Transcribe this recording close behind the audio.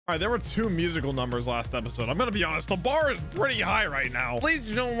All right, there were 2 musical numbers last episode. I'm gonna be honest, the bar is pretty high right now. Ladies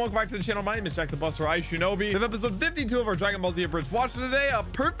and gentlemen, welcome back to the channel. My name is JackTheBus, or ishinobi. We have episode 52 of our Dragon Ball Z Abridged watch today. A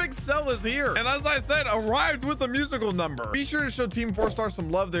perfect cell is here, and as I said, arrived with a musical number. Be sure to show Team 4-Star some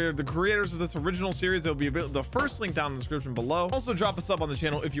love. They're the creators of this original series. They'll be the first link down in the description below. Also, drop a sub on the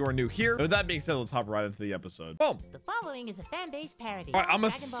channel if you are new here. With that being said, let's hop right into the episode. Boom. The following is a fan-based parody. All right, I'm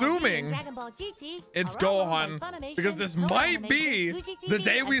assuming Dragon Ball GT it's Gohan, because this might be the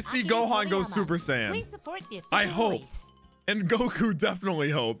day we see Gohan go Super Saiyan. I hope. And Goku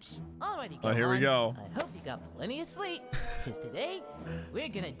definitely hopes. Alrighty, Oh, here we go. I hope you got plenty of sleep, because today we're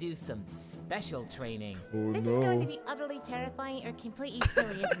gonna do some special training. Oh, this is going to be utterly terrifying or completely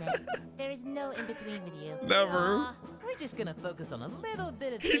silly, isn't it? There is no in-between with you. Never. We're just gonna focus on a little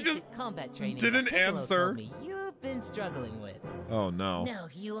bit of He basic just combat training. didn't that Piccolo answer. told me you've been struggling with. Oh, no. No,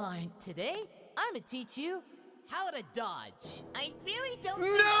 you aren't. Today, I'm gonna teach you how to dodge. I really don't.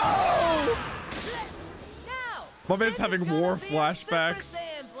 No! Now, My man's this having is gonna war be a flashbacks. Super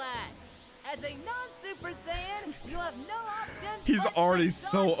Saiyan blast. As a non-Super Saiyan, you have no option. He's but to already dodge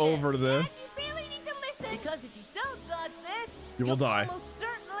so it. over this. And you really need to listen, because if you don't dodge this, You will you'll die. almost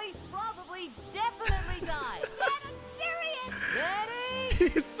certainly, probably, definitely die. Dad, I'm serious.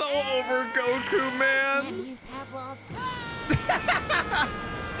 Ready? He's so over Goku, man. Damn you, Pavlov.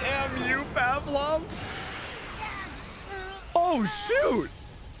 Damn you, Pavlov. Oh, shoot.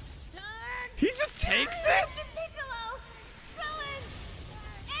 He just takes it? Piccolo, Krillin,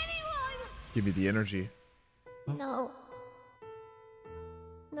 anyone. Give me the energy. No.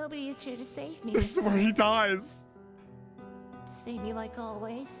 Nobody is here to save me. This is where he dies. To save me like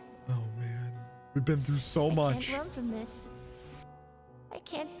always. Oh, man. We've been through so I much. can't run from this. I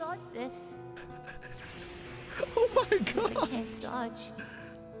can't dodge this. Oh, my I God. can't dodge.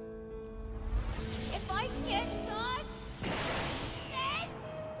 If I can't dodge, then...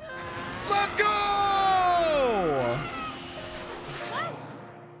 Let's go!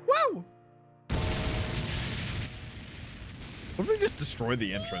 Woo! What if they just destroy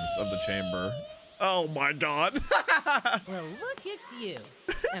the entrance of the chamber? Oh my God. Well, look, it's you.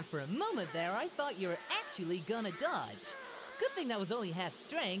 And for a moment there, I thought you were actually gonna dodge. Good thing that was only half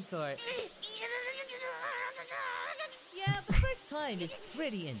strength, or... Yeah, the first time is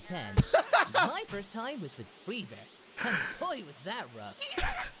pretty intense. My first time was with Freezer. And boy, was that rough.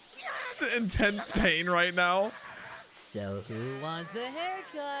 It's an intense pain right now. So who wants a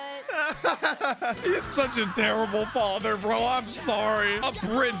haircut? He's such a terrible father, bro. I'm sorry.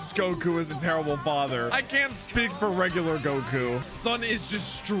 Abridged Goku is a terrible father. I can't speak for regular Goku. Son is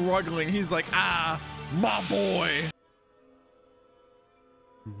just struggling. He's like, ah, my boy.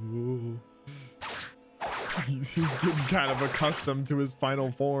 Ooh. He's getting kind of accustomed to his final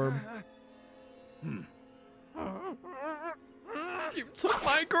form. You took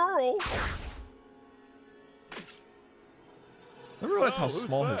my girl. I realize how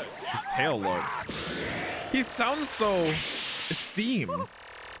small his tail looks. He sounds so esteemed.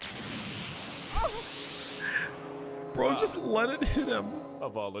 Bro, just let it hit him. A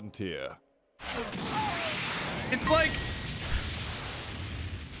volunteer. It's like...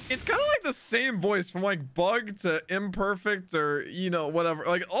 It's kind of like the same voice from like Bug to Imperfect or, you know, whatever.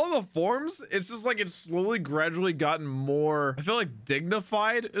 Like all the forms, it's just like it's slowly, gradually gotten more, I feel like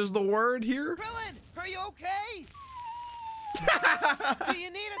dignified is the word here. Krillin, are you okay? Do you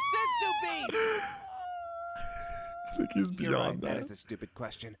need a senzu bean? I think he's You're right, beyond that that. is a stupid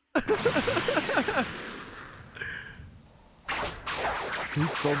question.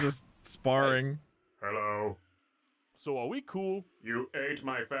 He's still just sparring. Hello. So are we cool? You ate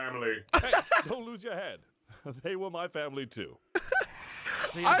my family. Hey, don't lose your head. They were my family too.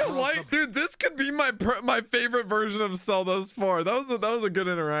 I like, dude, this could be my favorite version of Cell thus far. That was a good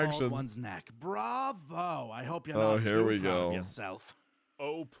interaction. One's neck. Bravo! I hope you're Oh, not here too we proud go. of yourself.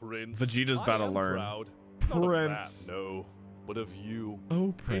 Oh, Prince. Vegeta's about to I am learn. Proud. Not Prince. of that, no, but of you.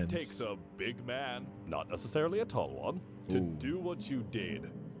 Oh, Prince. It takes a big man, not necessarily a tall one, to Ooh. do what you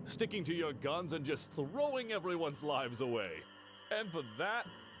did. Sticking to your guns and just throwing everyone's lives away. And for that,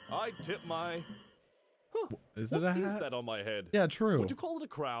 I tip my... Huh, Is it what a is hat? that on my head? Yeah, true. Would you call it a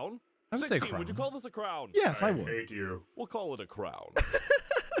crown? I would say 16, crown. would you call this a crown? Yes, I would. hate you. We'll call it a crown.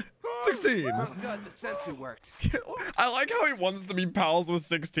 16. Oh, good, the senzu worked. I like how he wants to be pals with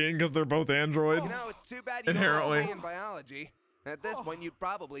 16 because they're both androids. You know, it's too bad you Inherently. don't in biology. At this point, you'd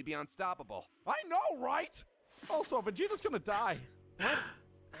probably be unstoppable. I know, right? Also, Vegeta's gonna die. What?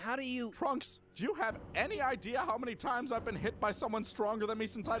 How do you... Trunks, do you have any idea how many times I've been hit by someone stronger than me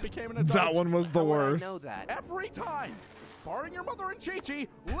since I became an adult? That one was the How would I worst. know that? Every time! Barring your mother and Chi-Chi,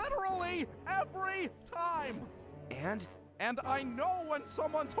 literally every time! And And I know when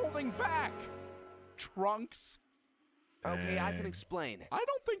someone's holding back. Trunks. Okay, I can explain. I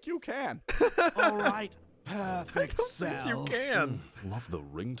don't think you can. All right, perfect Cell. You can. Love the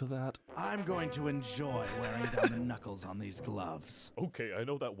ring to that. I'm going to enjoy wearing down the knuckles on these gloves. Okay, I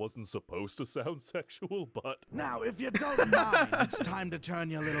know that wasn't supposed to sound sexual, but Now, if you don't mind, it's time to turn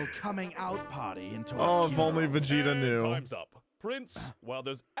your little coming out party into a Oh, if only funeral. Vegeta knew. time's up. Prince, while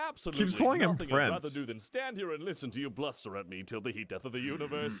there's absolutely Keeps calling him nothing I'd rather Prince. do than stand here and listen to you bluster at me till the heat death of the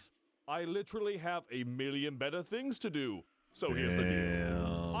universe, I literally have a million better things to do. So here's the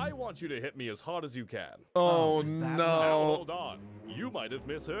deal. I want you to hit me as hard as you can. Oh, is that no. Now, hold on. You might have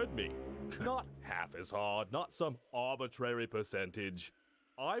misheard me. Not half as hard, not some arbitrary percentage.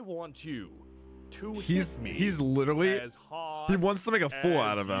 I want you to hit me He's literally, as hard he wants to make a fool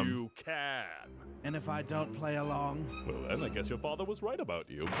out as of him. you can. And if I don't play along? Well, then I guess your father was right about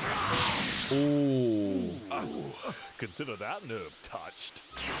you. Ooh. Consider that nerve touched.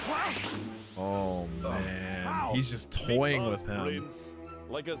 Oh, man. He's just toying with Because, him. Prince,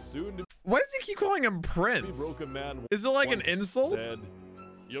 like a soon-to-be Why does he keep calling him Prince? broken man Is it like an once insult? said,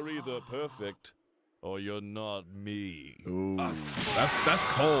 you're either perfect or you're not me. Ooh. That's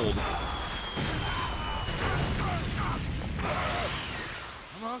cold.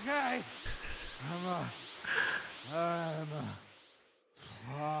 I'm okay.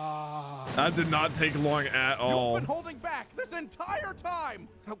 That did not take long at all. You've been holding back this entire time.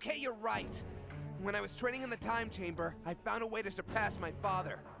 Okay, you're right. When I was training in the time chamber, I found a way to surpass my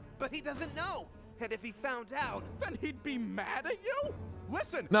father. But he doesn't know. And if he found out, Then he'd be mad at you?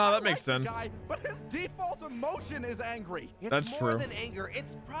 Listen, No, I that makes like the sense. guy, but his default emotion is angry. it's That's more true. than anger,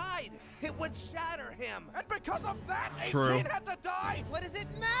 it's pride. It would shatter him. And because of that, 18 True. had to die. What does it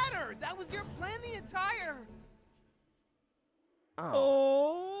matter? That was your plan the entire...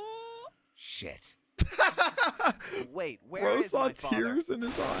 Oh. Shit. Wait, where Bro is saw my father? tears in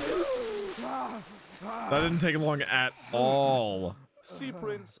his eyes. That didn't take long at all. See,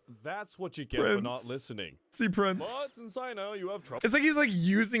 Prince, that's what you get for not Prince. listening. See, Prince. But since I know you have trouble It's like he's like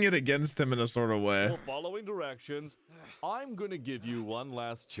using it against him in a sort of way. following directions, I'm gonna give you one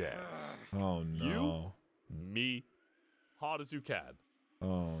last chance. Oh no. Me, hard as you can.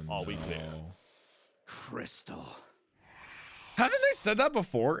 Oh no. Are we clear? Crystal. Haven't they said that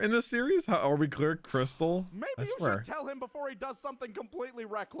before in this series? How, are we clear, Crystal? I Maybe you swear. should tell him before he does something completely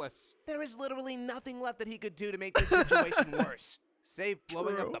reckless. There is literally nothing left that he could do to make this situation worse. Save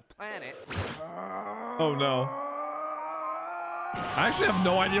blowing True. up the planet. Oh no. I actually have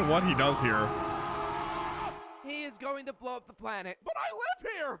no idea what he does here. He is going to blow up the planet. But I live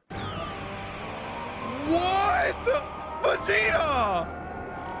here. What? Vegeta!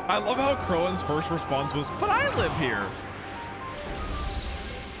 I love how Krillin's first response was, but I live here.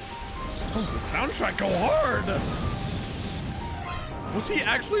 Oh, the soundtrack go hard. Was he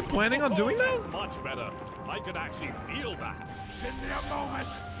actually planning on doing That's that? much better. I could actually feel that. In the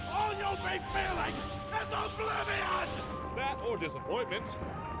moments, all you'll be feeling is oblivion. That or disappointment.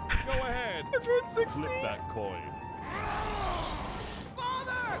 Go ahead. 160. Flip that coin.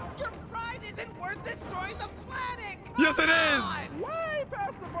 Father! Your pride isn't worth destroying the planet! Yes, it is. Way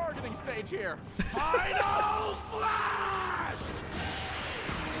past the bargaining stage here. Final flash!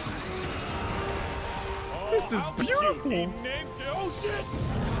 This is How beautiful. cute. He named it. Oh shit!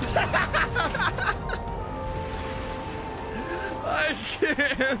 I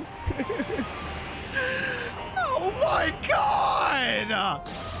can't. Oh my god!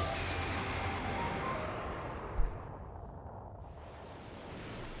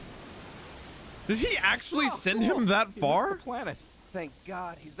 Did he actually send him that He missed far? the planet. Thank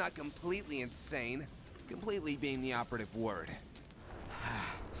God he's not completely insane. Completely being the operative word.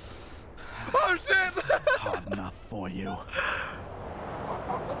 Oh shit! Hard enough for you.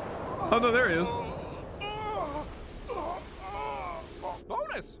 Oh no, there he is.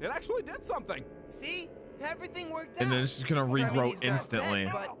 Bonus! It actually did something. See? Everything worked out. And then it's just gonna I mean, regrow he's not instantly.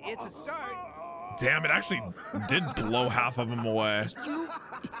 dead, but it's a start. Damn, it actually did blow half of him away.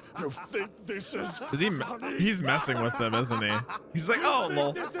 You think this is Is he? He's messing with them, isn't he? He's like, oh,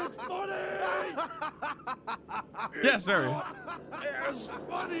 lol. This is funny! Yes, very. As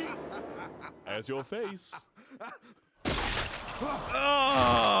funny as your face.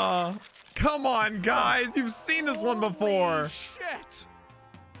 Oh, come on, guys. You've seen this one before. Shit!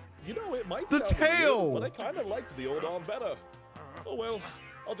 You know, it might The sound weird, tail. but I kind of liked the old arm better. Oh well,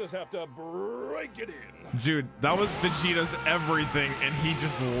 I'll just have to break it in. Dude, that was Vegeta's everything, and he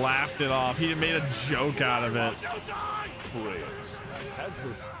just laughed it off. He made a joke out of it. Won't you die? Prince, has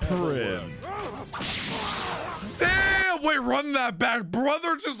this Prince. Damn, wait, run that back.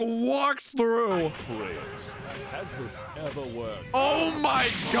 Brother just walks through. Prince, has this ever worked? Oh my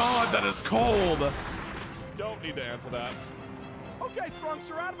God, that is cold. Don't need to answer that. Okay, Trunks,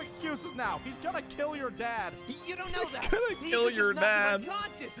 you're out of excuses now. He's gonna kill your dad. You don't know He's that. gonna He kill could your just knock him dad.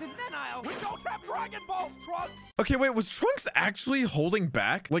 unconscious, and then I'll. We don't have Dragon Balls, Trunks. Okay, wait, was Trunks actually holding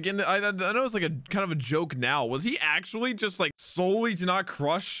back? Like, I know it's like a kind of a joke now. Was he actually just like solely to not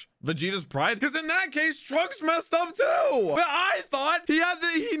crush Vegeta's pride? Because in that case, Trunks messed up too. But I thought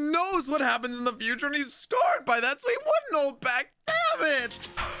he knows what happens in the future and he's scarred by that, so he wouldn't hold back. Damn it.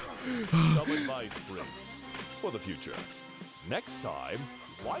 Some advice, Prince, for the future. Next time,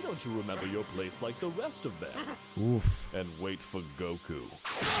 why don't you remember your place like the rest of them? Oof. And wait for Goku.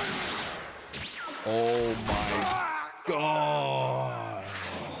 Oh my God.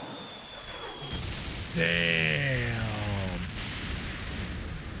 Damn.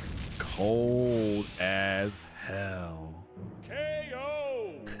 Cold as hell.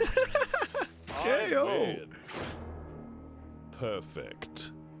 KO! KO. I win.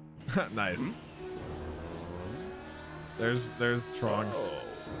 Perfect. Nice. There's Trunks. Oh.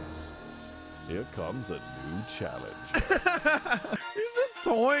 Here comes a new challenge. He's just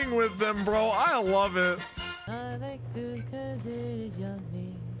toying with them, bro. I love it. I like food 'cause it is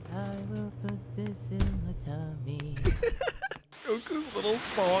yummy. I will put this in my tummy. Goku's little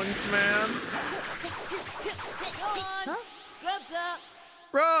songs, man. Huh? Grubs up!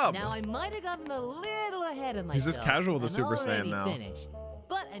 Rob. Now I might have gotten a little ahead of myself. He's just casual with the I'm Super Saiyan already now. Finished.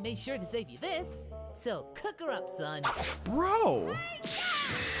 But I made sure to save you this. So cook her up, son. Bro.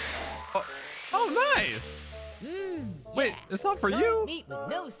 Oh, nice. Wait, Yeah. it's not for Charred you? meat with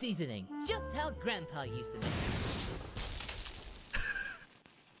no seasoning. Just how Grandpa used to make it.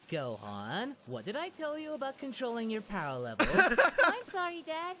 Gohan, what did I tell you about controlling your power level? I'm sorry,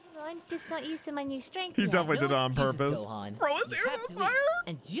 Dad. I'm just not used to my new strength He yet. definitely did it on excuses, purpose. Gohan. Bro, his You hair's have on to fire. eat.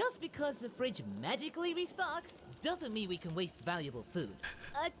 And just because the fridge magically restocks doesn't mean we can waste valuable food.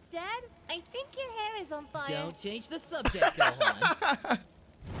 Dad, I think your hair is on fire. Don't change the subject, Gohan.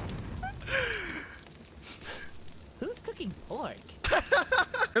 Who's cooking pork?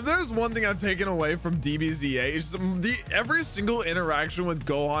 If there's one thing I've taken away from DBZA, it's every single interaction with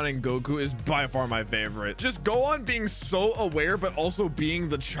Gohan and Goku is by far my favorite. Just Gohan being so aware, but also being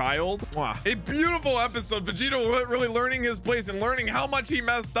the child. Mwah. A beautiful episode. Vegeta really learning his place and learning how much he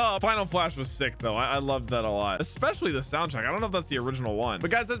messed up. Final Flash was sick, though. I loved that a lot, especially the soundtrack. I don't know if that's the original one.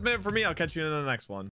 But guys, that's been it for me. I'll catch you in the next one.